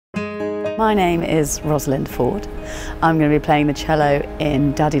My name is Rosalind Ford. I'm going to be playing the cello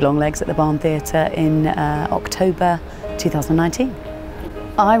in Daddy Longlegs at the Barn Theatre in October 2019.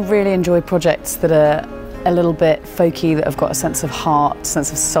 I really enjoy projects that are a little bit folky, that have got a sense of heart,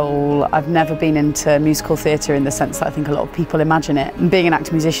 sense of soul. I've never been into musical theatre in the sense that I think a lot of people imagine it. And being an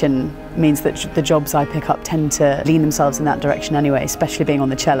actor-musician means that the jobs I pick up tend to lean themselves in that direction anyway, especially being on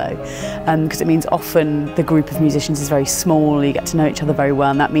the cello. Because it means often the group of musicians is very small, you get to know each other very well,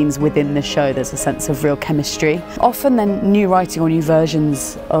 and that means within the show there's a sense of real chemistry. Often then new writing or new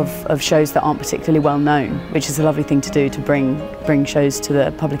versions of shows that aren't particularly well known, which is a lovely thing to do, to bring shows to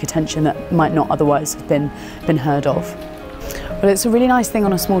the public attention that might not otherwise have been heard of. Well, it's a really nice thing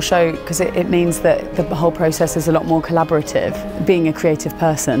on a small show because it means that the whole process is a lot more collaborative. Being a creative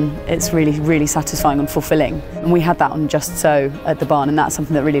person, it's really satisfying and fulfilling. And we had that on Just So at the Barn, and that's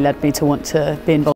something that really led me to want to be involved.